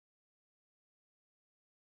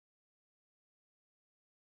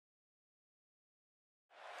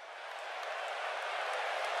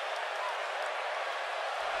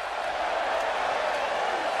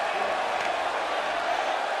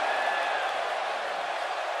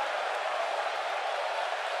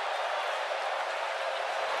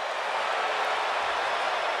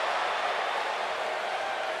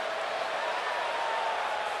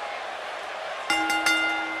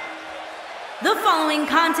The following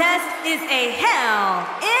contest is a Hell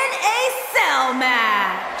in a Cell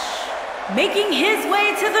match. Making his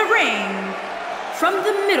way to the ring from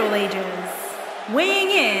the Middle Ages, weighing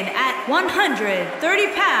in at 130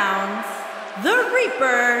 pounds, the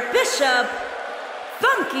Reaper Bishop,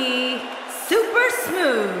 Funky Super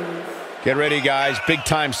Smooth. Get ready, guys.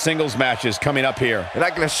 Big-time singles matches coming up here. And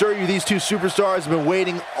I can assure you these two superstars have been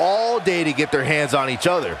waiting all day to get their hands on each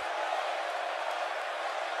other.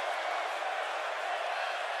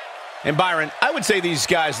 And Byron, I would say these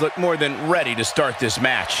guys look more than ready to start this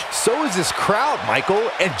match. So is this crowd, Michael,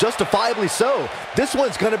 and justifiably so. This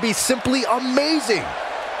one's going to be simply amazing.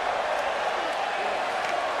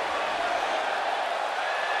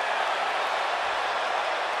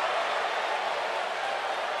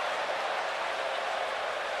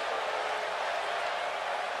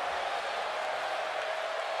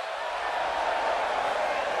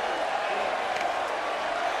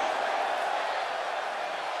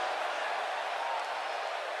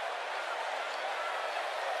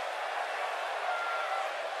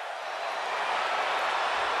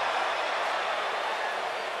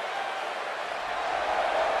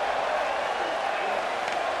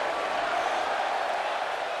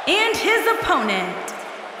 And his opponent,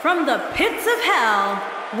 from the pits of hell,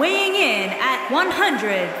 weighing in at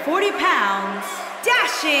 140 pounds,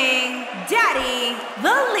 Dashing Daddy,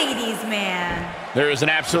 the ladies' man. There is an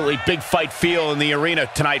absolutely big fight feel in the arena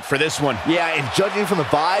tonight for this one. Yeah, and judging from the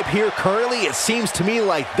vibe here currently, it seems to me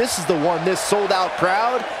like this is the one this sold-out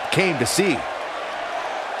crowd came to see.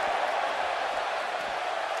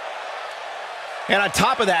 And on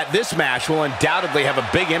top of that, this match will undoubtedly have a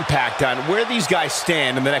big impact on where these guys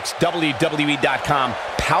stand in the next WWE.com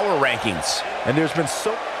power rankings. And there's been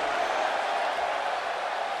so...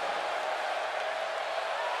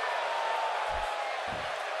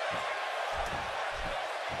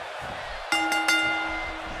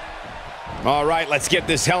 All right, let's get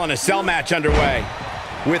this Hell in a Cell match underway.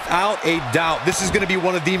 Without a doubt, this is going to be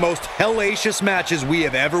one of the most hellacious matches we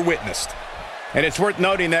have ever witnessed. And it's worth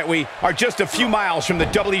noting that we are just a few miles from the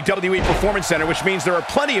WWE Performance Center, which means there are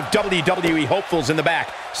plenty of WWE hopefuls in the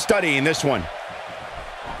back studying this one.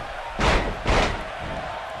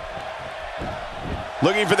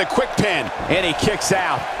 Looking for the quick pin, and he kicks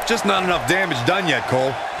out. Just not enough damage done yet,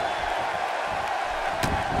 Cole.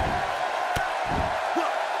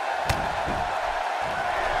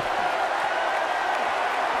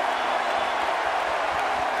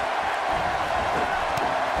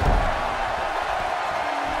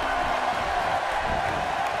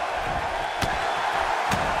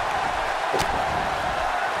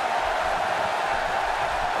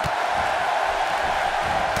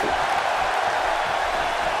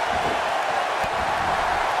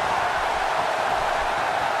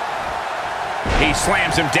 He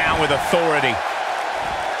slams him down with authority.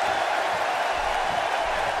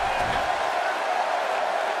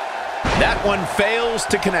 That one fails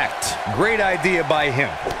to connect. Great idea by him.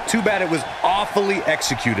 Too bad it was awfully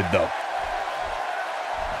executed, though.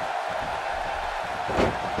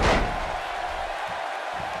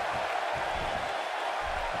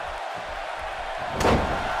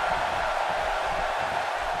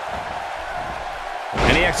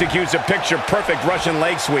 And he executes a picture-perfect Russian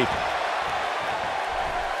leg sweep.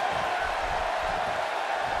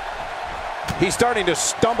 He's starting to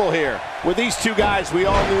stumble here. With these two guys, we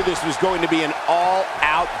all knew this was going to be an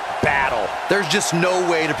all-out battle. There's just no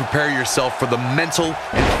way to prepare yourself for the mental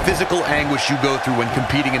and physical anguish you go through when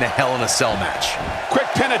competing in a Hell in a Cell match. Quick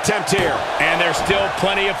pin attempt here, and there's still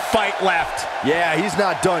plenty of fight left. Yeah, he's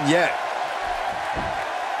not done yet.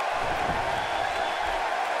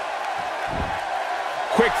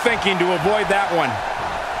 Quick thinking to avoid that one.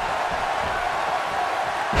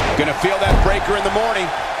 Gonna feel that breaker in the morning.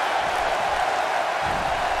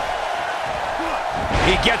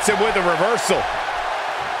 He gets it with a reversal.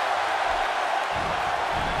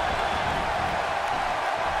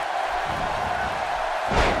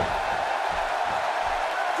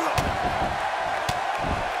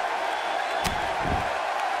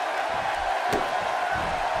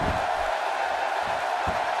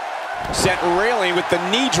 Set railing with the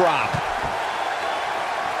knee drop.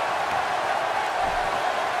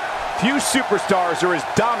 Few superstars are as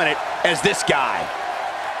dominant as this guy.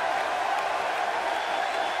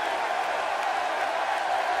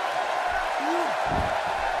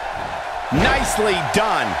 Nicely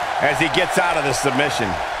done as he gets out of the submission.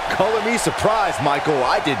 Color me surprised, Michael.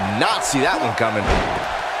 I did not see that one coming.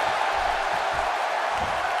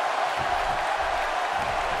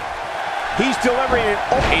 He's delivering it.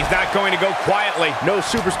 Oh, he's not going to go quietly. No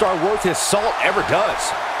superstar worth his salt ever does.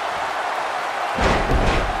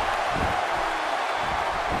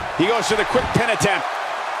 He goes for the quick pin attempt.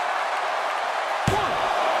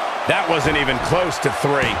 That wasn't even close to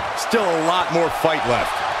 3. Still a lot more fight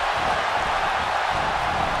left.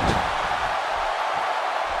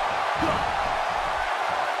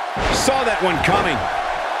 Saw that one coming.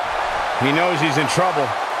 He knows he's in trouble.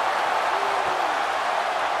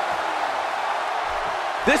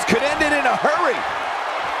 This could end it in a hurry.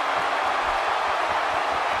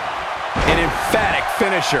 An emphatic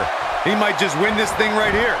finisher. He might just win this thing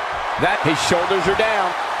right here. His shoulders are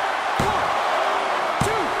down.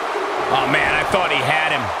 Oh, man, I thought he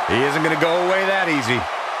had him. He isn't going to go away that easy.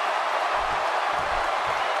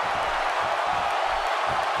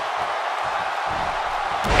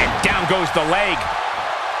 And down goes the leg.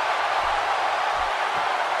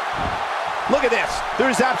 Look at this.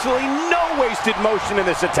 There's absolutely no wasted motion in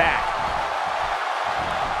this attack.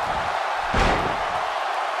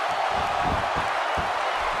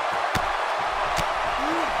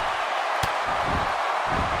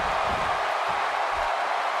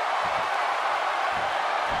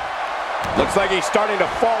 Looks like he's starting to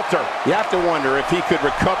falter. You have to wonder if he could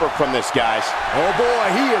recover from this, guys. Oh, boy,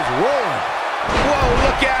 he is rolling. Whoa,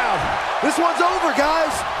 look out. This one's over,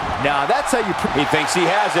 guys. Now, that's how you... He thinks he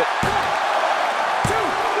has it.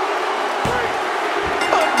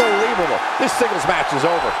 Unbelievable. This singles match is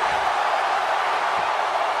over.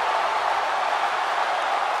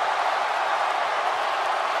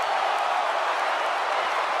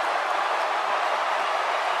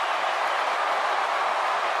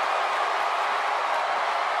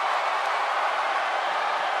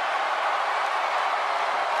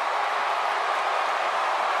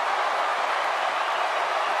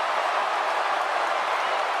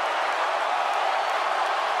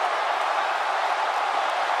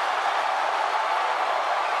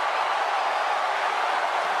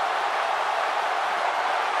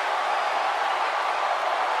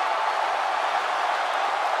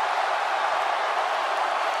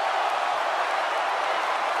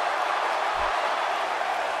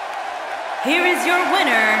 Here is your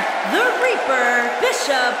winner, the Reaper,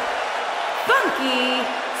 Bishop, Funky,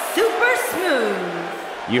 Super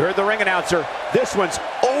Smooth. You heard the ring announcer. This one's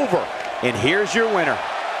over. And here's your winner.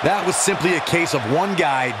 That was simply a case of one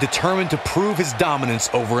guy determined to prove his dominance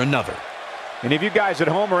over another. And if you guys at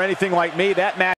home are anything like me, that match